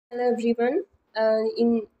Hello everyone.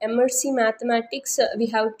 In M.Sc mathematics, we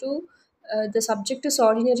have to the subject is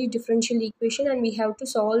ordinary differential equation, and we have to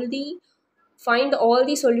find all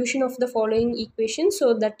the solution of the following equation.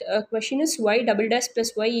 So that question is y double dash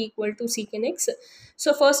plus y equal to secant x.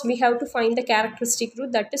 So first we have to find the characteristic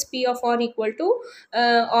root, that is p of r equal to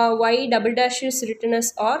or y double dash is written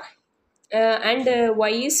as r and y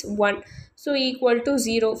is 1, so equal to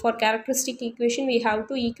 0. For characteristic equation we have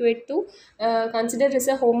to equate to consider as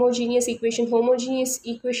a homogeneous equation. Homogeneous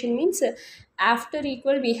equation means after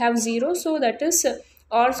equal we have 0, so that is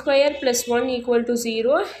r square plus 1 equal to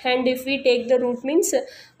 0, and if we take the root means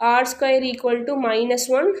r square equal to minus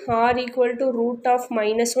 1, r equal to root of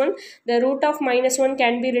minus 1. The root of minus 1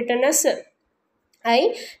 can be written as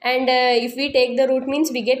I, and if we take the root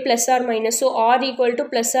means we get plus or minus, so r equal to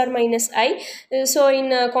plus or minus I. So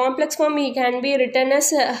in complex form it can be written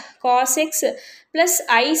as cos x plus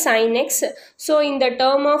I sin x. So in the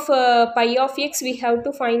term of pi of x we have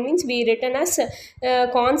to find means we written as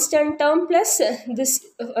constant term plus this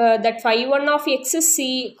that phi 1 of x is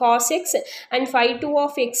c cos x and phi 2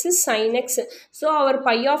 of x is sin x. So our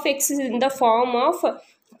pi of x is in the form of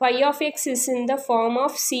pi of x is in the form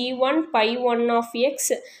of c1 pi 1 of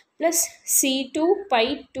x plus c2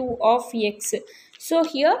 pi 2 of x. So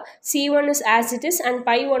here c1 is as it is, and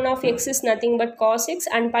pi 1 of x is nothing but cos x,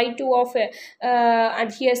 and pi 2 of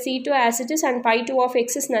and here c2 as it is, and pi 2 of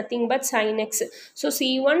x is nothing but sin x. So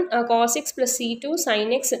c1 cos x plus c2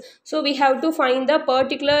 sin x. So we have to find the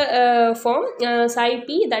particular form psi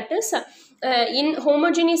p, that is in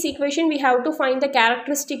homogeneous equation we have to find the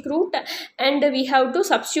characteristic root, and we have to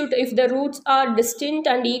substitute. If the roots are distinct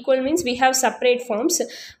and equal means we have separate forms,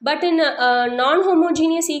 but in a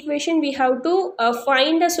non-homogeneous equation we have to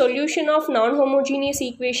find a solution of non-homogeneous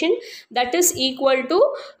equation that is equal to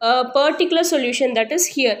a particular solution, that is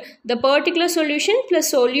here the particular solution plus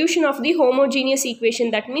solution of the homogeneous equation.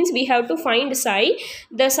 That means we have to find psi.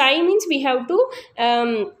 The psi means we have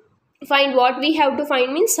to find what we have to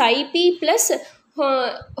find means psi p plus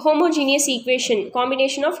homogeneous equation,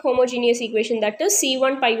 combination of homogeneous equation, that is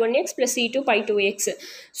c1 pi 1 x plus c2 pi 2 x.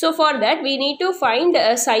 So for that we need to find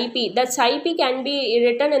psi p. That psi p can be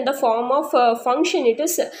written in the form of function. It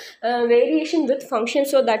is variation with function.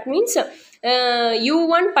 So that means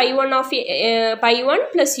u1 pi 1 of pi 1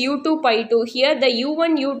 plus u2 pi 2. Here the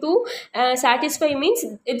u1 u2 satisfy means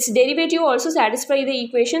its derivative also satisfy the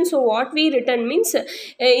equation. So what we written means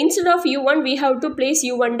instead of u1 we have to place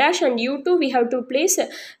u1 dash, and u2 we have to place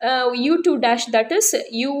u2 dash, that is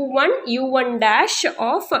u1 dash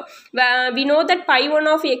of we know that pi 1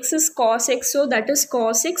 of x is cos x, so that is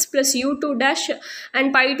cos x plus u2 dash,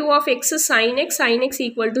 and pi 2 of x is sin x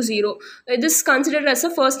equal to 0. This is considered as a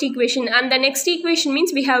first equation, and the next equation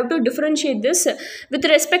means we have to differentiate this with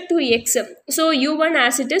respect to x. So u1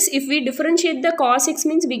 as it is, if we differentiate the cos x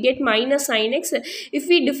means we get minus sin x. If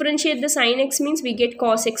we differentiate the sin x means we get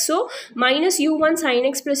cos x. So minus u1 sin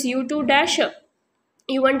x plus u2 dash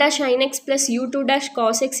u1 dash sin x plus u2 dash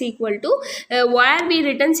cos x equal to where we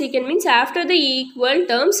written secant means after the equal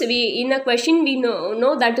terms we in a question we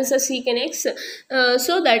know that is a secant x.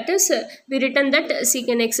 So that is we written that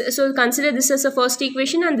secant x. So consider this as a first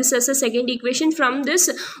equation and this as a second equation. From this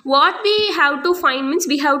what we have to find means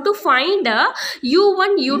we have to find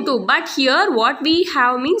u1 u2, but here what we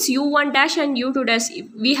have means u1 dash and u2 dash.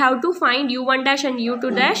 We have to find u1 dash and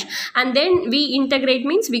u2 dash, and then we integrate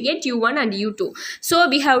means we get u1 and u2. So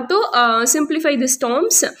we have to simplify these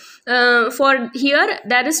terms. For here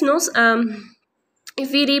there is no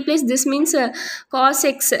if we replace this means cos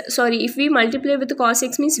x, sorry, if we multiply with cos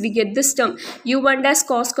x means we get this term u1 dash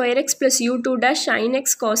cos square x plus u2 dash sin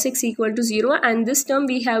x cos x equal to 0, and this term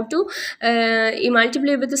we have to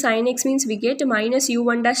multiply with the sin x means we get minus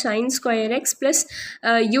u1 dash sin square x plus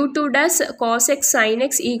u2 dash cos x sin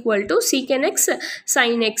x equal to secant x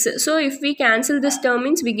sin x. So if we cancel this term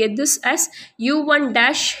means we get this as u1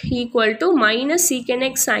 dash equal to minus secant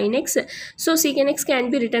x sin x. So secant x can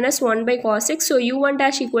be written as 1 by cos x. So u1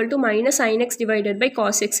 dash equal to minus sin x divided by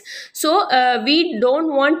cos x. So we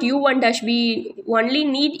don't want u1 dash, we only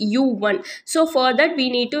need u1. So for that we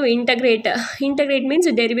need to integrate. Integrate means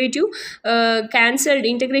derivative cancelled,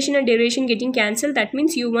 integration and derivation getting cancelled, that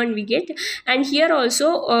means u1 we get. And here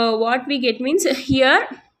also what we get means here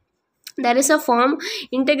there is a form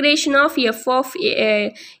integration of f of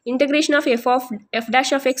f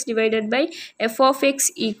dash of x divided by f of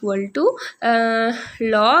x equal to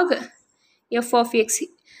log f of x.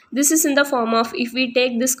 this is in the form of, if we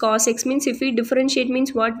take this cos x, means if we differentiate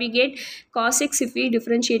means what we get, cos x, if we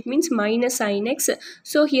differentiate means minus sin x.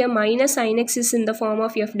 So here minus sin x is in the form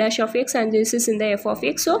of f dash of x, and this is in the f of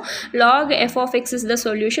x. So log f of x is the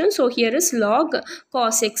solution. So here is log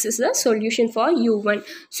cos x is the solution for u1.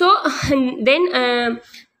 So then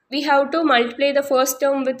we have to multiply the first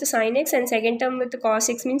term with sin x and second term with cos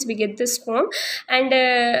x, means we get this form. And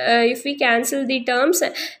if we cancel the terms,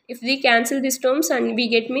 if we cancel these terms, and we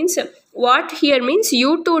get, means what here means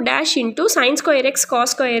u2 dash into sin square x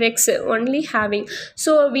cos square x only having.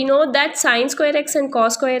 So we know that sin square x and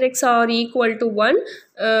cos square x are equal to 1.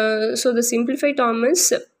 So the simplified term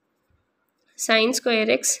is sin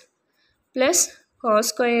square x plus cos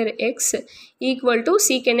square x equal to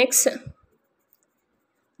secant x.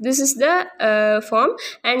 This is the form,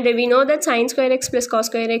 and we know that sin square x plus cos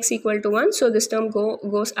square x equal to 1. So this term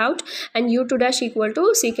goes out, and u2 dash equal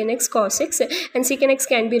to secant x cos x, and secant x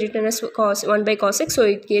can be written as cos 1 by cos x. So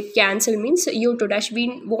it get cancel, means u2 dash.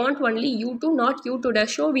 We want only u2, not u2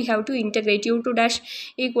 dash. So we have to integrate u2 dash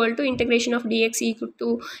equal to integration of dx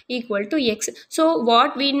equal to x. So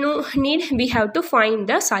what we need, we have to find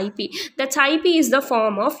the psi p. That psi p is the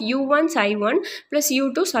form of u1 psi 1 plus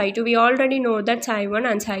u2 psi 2. We already know that psi 1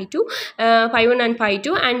 and psi 2, pi 1 and pi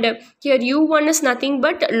 2, and here u1 is nothing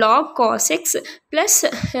but log cos x plus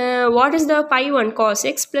what is the pi 1, cos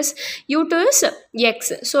x, plus u2 is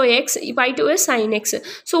x. So x, pi 2 is sin x.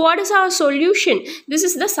 So what is our solution? This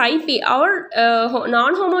is the psi p. Our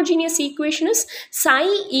non-homogeneous equation is psi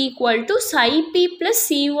equal to psi p plus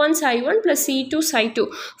c1 psi 1 plus c2 psi 2.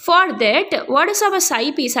 For that, what is our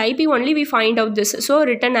psi p? Psi p only we find out this. So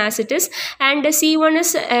written as it is, and c1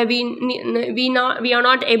 is we are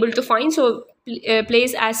not able to find, so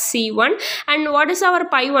place as c1. And what is our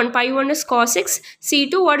pi 1? Pi 1 is cos x.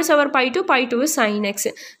 c2, what is our pi 2? Pi 2 is sin x.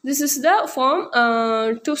 This is the form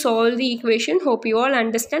to solve the equation. Hope you all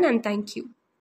understand, and thank you.